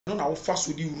no na wo fa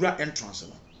so di wura entrance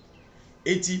no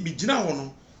enti mi gina ho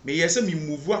no me yese mi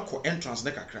move akọ entrance na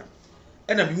kakra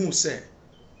ena mi hu say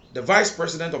the vice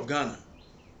president of Ghana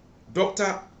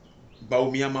Dr.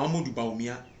 Baumia Mahmoud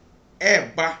Baumia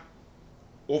eba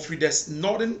of the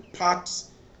northern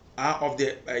parts of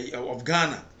of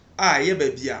Ghana ye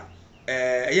baby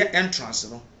entrance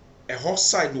no a hot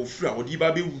side no free or di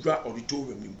ba be wura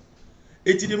auditorium nim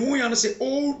enti de mu ya no say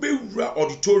all be wura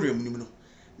auditorium nim no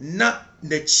na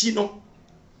chi no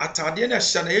atade na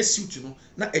hya na suit no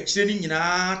na akire ni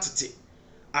nyina tete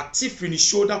ate free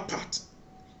shoulder part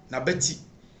na beti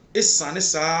esane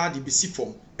saa de besi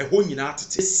form ho nyina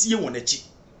tete sie won achi.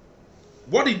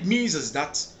 What it means is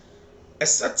that a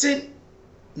certain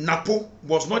Napo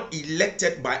was not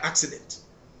elected by accident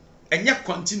and yet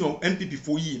continue MPP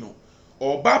for you know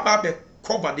or Baba be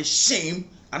cover the shame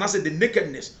and I said the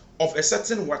nakedness of a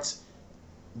certain what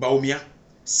Baumia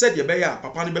said ye beya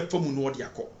papa ni be famu no de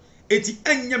akọ eti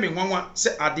anya me nwanwa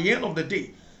say at the end of the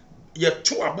day ye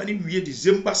to abani wie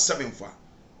December 7th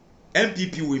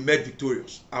MPP will emerge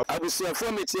victorious. Abusia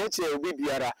from it obi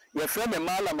biara ye from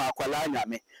mala makwala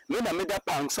nyame me na me da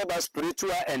Pansoba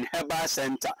Spiritual and Herbal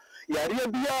Center yare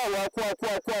bia wa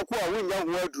wonya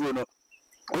ho aduro no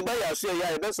Uba ya so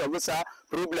ya ebe so bisa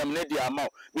problem ne dia ma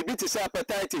bibi ti say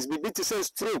hepatitis bibi ti say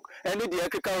stroke ene dia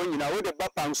keka ho nyina wo de ba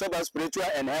Pansoba Spiritual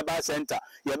and Herbal Center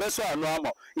ye be so anu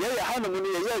amo ye ya hanom ne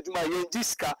ye adwuma ye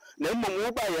jiska na mmom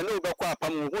wo ba ye ne wo kwa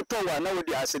apam ho to wa na wo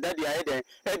di aseda dia ye den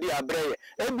e dia breye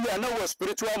e bia na wo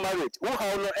spiritual marriage wo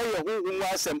ha no e ye ho hu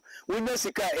asem wo na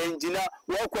sika enjina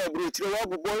wo kwa brotire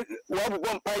wo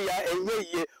bubon pa ya enye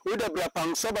ye wo de bra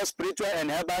Pansoba Spiritual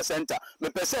and Herbal Center me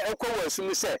pese ekwo wo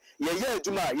asumi se ye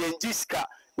adwuma yenjiska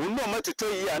unno matuto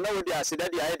yi ana wo de aseda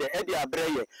de ayede e de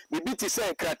abreye bibi ti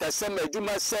say kratasem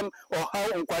adwuma sem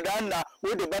ohaw nkwada na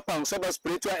wo de ba Pansoba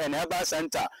Spiritual and Herbal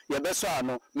Center ye beso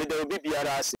ano me de obi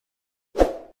biara ase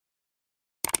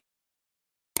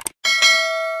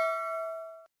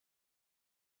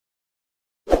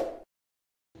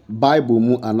Bible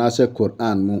mu anase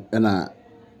Quran mu ena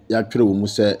ya twere wo mu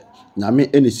se nyame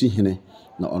enesi hene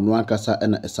na ono ankasa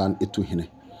ena esan etu hene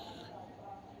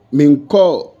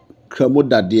minko kramo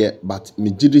dade but me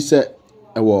gidi se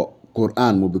ewo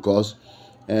Quran mu because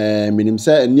minim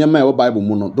se niam ewo Bible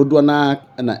mu no dodo na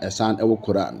esan ewo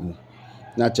Quran mu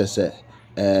na chese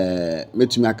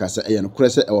metumi akasa eye no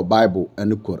krese ewo Bible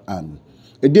ene Quran mu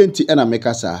edenti ena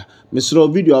mekasa mesro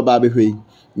video aba behwe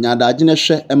nyadaje ne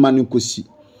hwe ema ne kosi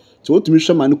so otumi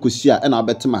hwe ma ne kosi a ena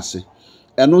abetemase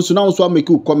eno so na wo so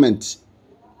make comment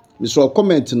mesro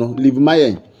comment no leave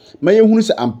my hunu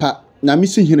se ampa na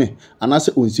misi hene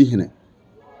anase onsi hene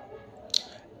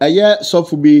eye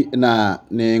sofu bi na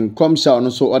ne nkomsha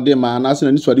ono so ode ma anase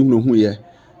na niswade hunu ye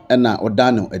na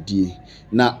oda no adie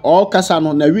na o kasa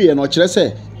no na wiye no kire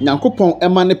se nyankopon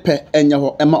ema ne pe enye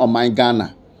ho ema oman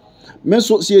Ghana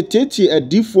menso se tete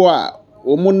adifo a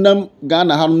omunam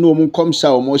Ghana ha no omun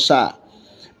komsha o mo sha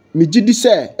migidi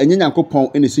se enye nyankopon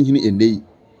enesi hene enei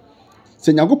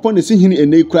se nyankopon enesi hene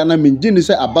enei kura na mingini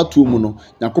se abatuo mu no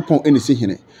nyankopon enesi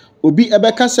hene obi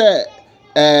ebeka se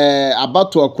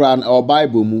abato okran or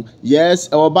Bible mu yes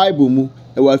our Bible mu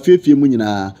e wa fiefie mu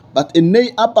nyina but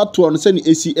enei abato no se ni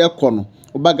esi ekọ no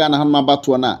obaga na hanma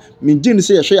abato na mingini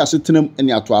se yehwe yasetenam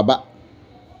eni ato aba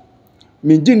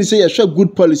mingini se yehwe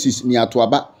good policies ni ato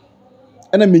aba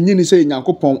ena mingini se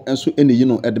nyankopon enso eni yi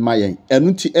no edema yen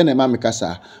enu ti ena ma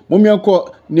mekasa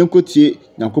momienko nenkotie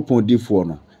nyankopon difo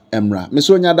no emra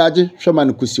meso nyadaje hwema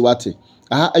no kusiwate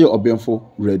aha ayo obenfo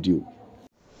radio.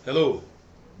 Hello,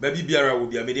 baby biara will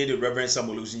be a the Reverend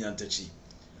Samuel Nyantachi.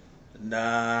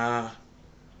 Na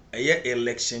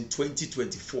election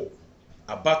 2024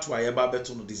 about to ayaba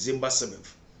beto no December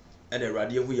 7th and a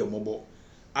radio hu ye mobo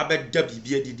abeda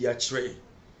bibia didi a kire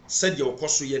said ye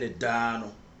okoso ye ne da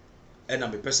no and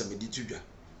am person me ditudwa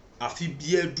afi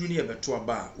bia du ne beto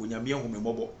aba onyame hu me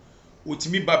mobo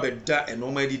otimi ba beda e no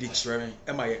ma didi kire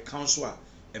e ma ye council a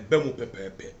eba mu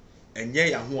pepepe enye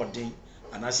ya ho odin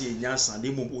anase enyansa de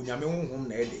mum onyame honhom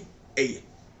na ede eye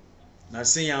na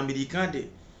say ya american de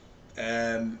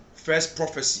first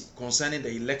prophecy concerning the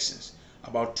elections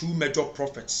about two major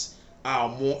prophets are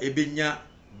more ebenya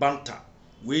banta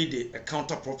we the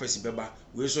counter prophecy beba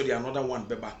we so the another one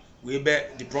beba we be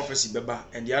the prophecy beba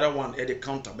and the other one the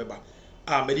counter beba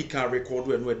american record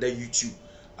we no the YouTube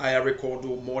I record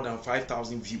more than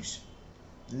 5,000 views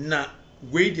na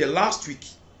we the last week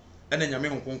and nyame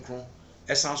honkonkron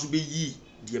esanso be yi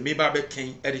de meba be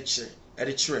ken ede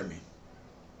kire me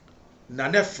na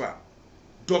nefa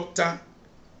Dr.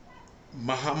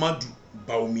 Mahama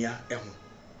Baumia eho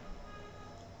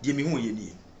de mi hu ye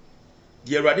ni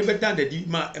the Erade bedan the di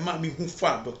ma me hu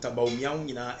fa Dr. Bawumia ho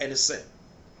nyina ene se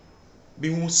be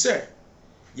hu se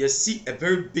you see a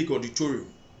very big auditorium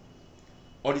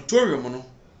no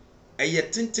eye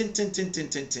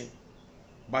tin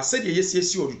but said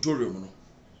yes auditorium no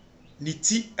ni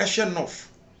ti ehwe north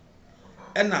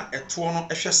ena eto no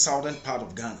ehwe southern part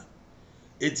of Ghana.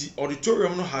 The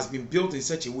auditorium no has been built in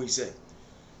such a way say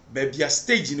baby a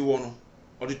stage in one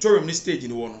auditorium ni stage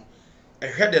in one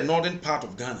ehwe the northern part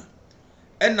of Ghana.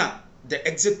 Ena the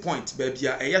exit point baby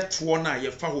a eye to na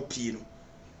ye fa ho pie no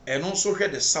and also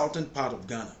hwe the southern part of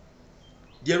Ghana.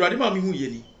 The Erade ma me hu ye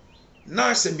ni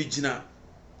na se me gina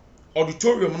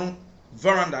auditorium no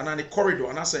veranda na the corridor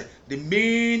and I say the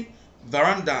main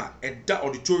veranda at that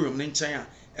auditorium in China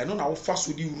and no na wo fa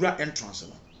so di wura entrance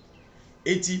no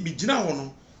enti me gina ho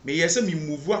no me yese me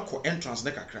move akọ entrance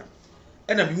na kakra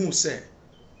and na me hu say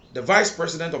the vice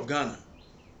president of Ghana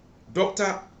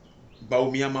Dr.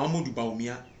 Mahama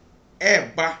Bawumia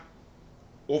eba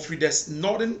of the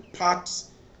northern parts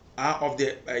of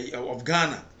the of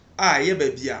Ghana ye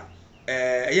baby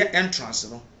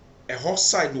entrance no a hot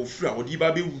side no free or the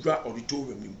baby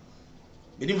auditorium.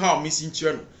 Meaning how missing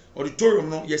channel auditorium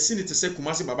no ye seen it to say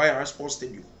Kumasi Babaya Sports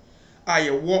Stadium. Ye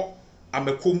walk and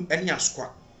become any squad.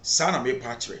 Sana me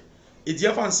patre. It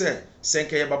even say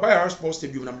Senke Babaya Sports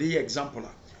Stadium and the example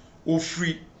o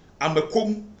free and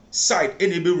become side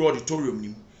any be auditorium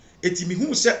nim. Eti me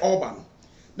who say urban.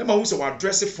 Na ma who say wa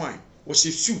dress fine was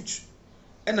a suit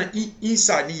and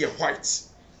inside ni white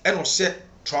and was set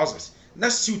trousers. Na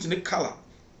suit in the color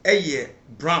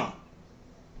brown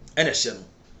and a shell.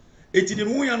 Eti de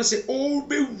mu yan say all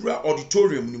be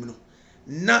auditorium nim no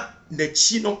na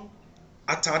chino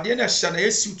atade na hya na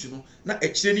suit no na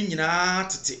akire ni nyina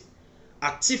tete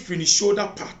atifri ni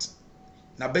shoulder part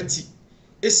na beti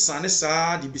esane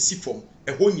saa de besi form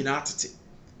ho nyina tete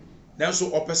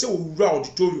nanso opese wo wura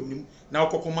auditorium nim na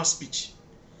okokoma speech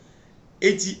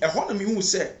eti ho na me hu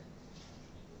say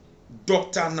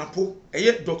Dr. Napo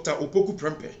Dr. Opoku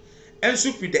Prempeh and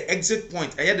so for the exit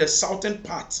point the southern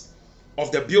part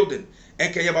of the building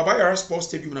and kaya baba yara sports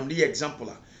stadium na the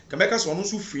example can make us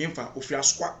also free infa ofia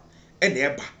squad and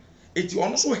eba it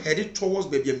also headed towards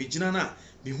baby amigina na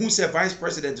be who say vice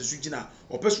president sugina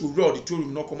or person will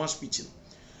auditorium no come speech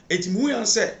it mu yan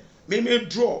say me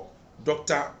draw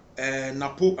Dr.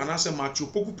 Napo and answer Matthew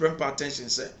Opoku Prempeh attention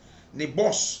say ne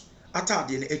boss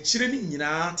atade na ekire ni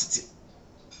nyina tete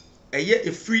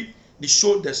a free the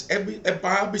shoulders every a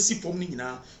barbesi form ni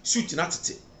nyina suit na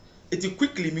tete it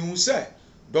quickly me who say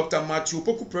Dr. Matthew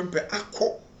Opoku Prempeh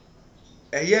akọ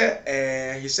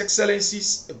his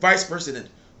excellency's vice president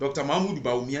Dr. Mahama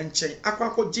Bawumia nchen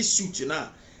akọ je suit na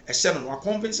ehye no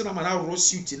convince na mana ro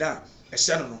suit na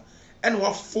ehye no and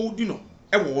wa fold no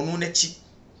e wo no na chi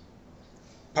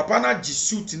papa na je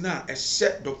suit na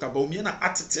ehye Dr. Bawumia na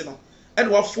atete no and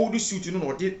wa fold suit no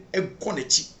no de e go na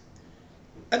chi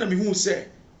and me who say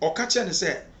or catch and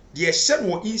say the shirt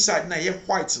was inside na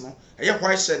white no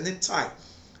white shirt ne tie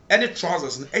any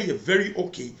trousers no very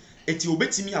okay eti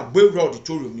obetimi abawura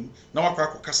auditorium nim na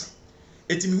wakwa kasa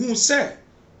eti me who say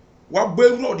wa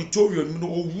bawura auditorium nim no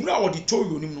owura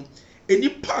auditorium nim no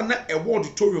enipa na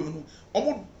auditorium no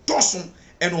omo doson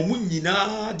and omo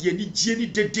nyina de ani gie ni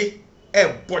dede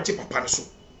boje papa no so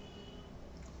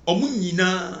omo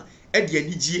nyina de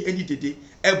ani gie ani dede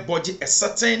boje a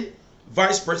certain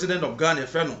vice president of Ghana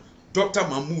friend Dr.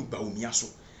 Mahama Bawumia so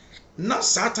na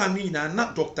sata mi na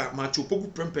Dr. Matthew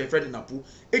Opoku Prempeh friend na po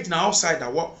ejina outside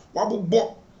that wa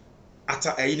bobbo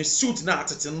ata in suit na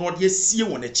atete no de sie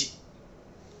won achi.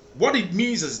 What it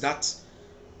means is that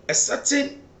a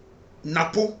certain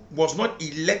Napo was not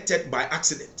elected by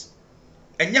accident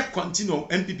and yet continue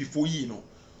MPP for you know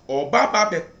or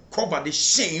baba cover the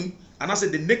shame and I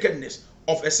said the nakedness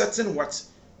of a certain what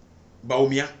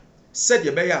Bawumia said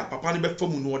ye beya papa ne be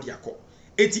famu no de akọ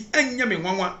eti anya me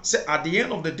nwanwa say at the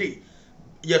end of the day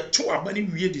ye to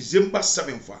abani wie December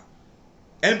 7th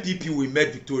MPP will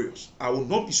emerge victorious. I will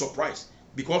not be surprised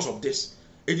because of this.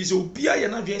 It is obia ye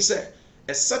na dwen say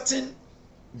a certain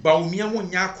Bawumia ho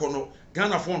nya akọ no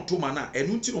Ghana for ntoma na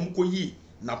enu nti no mko yi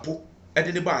Napo e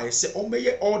de ne ba ye say o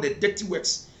meye all the dirty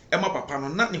works ema papa no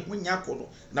na ne ho nya akọ no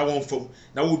na won fam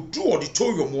na wo do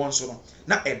auditorium won so no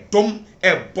na edom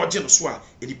boje no so a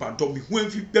enipa dom hu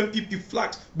amfi MPP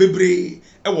flags bebre e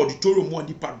auditorium won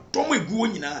enipa dom egu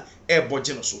nyina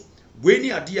boje no so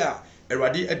weni ade a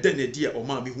Erade eda na di a o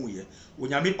ma me hu ye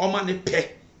onyame o ma ne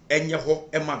pe enye ho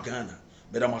ema Ghana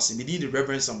bedamase me di the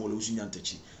Reverend Samuel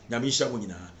Osunyantachi nyame hia mo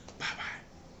nyina bye bye.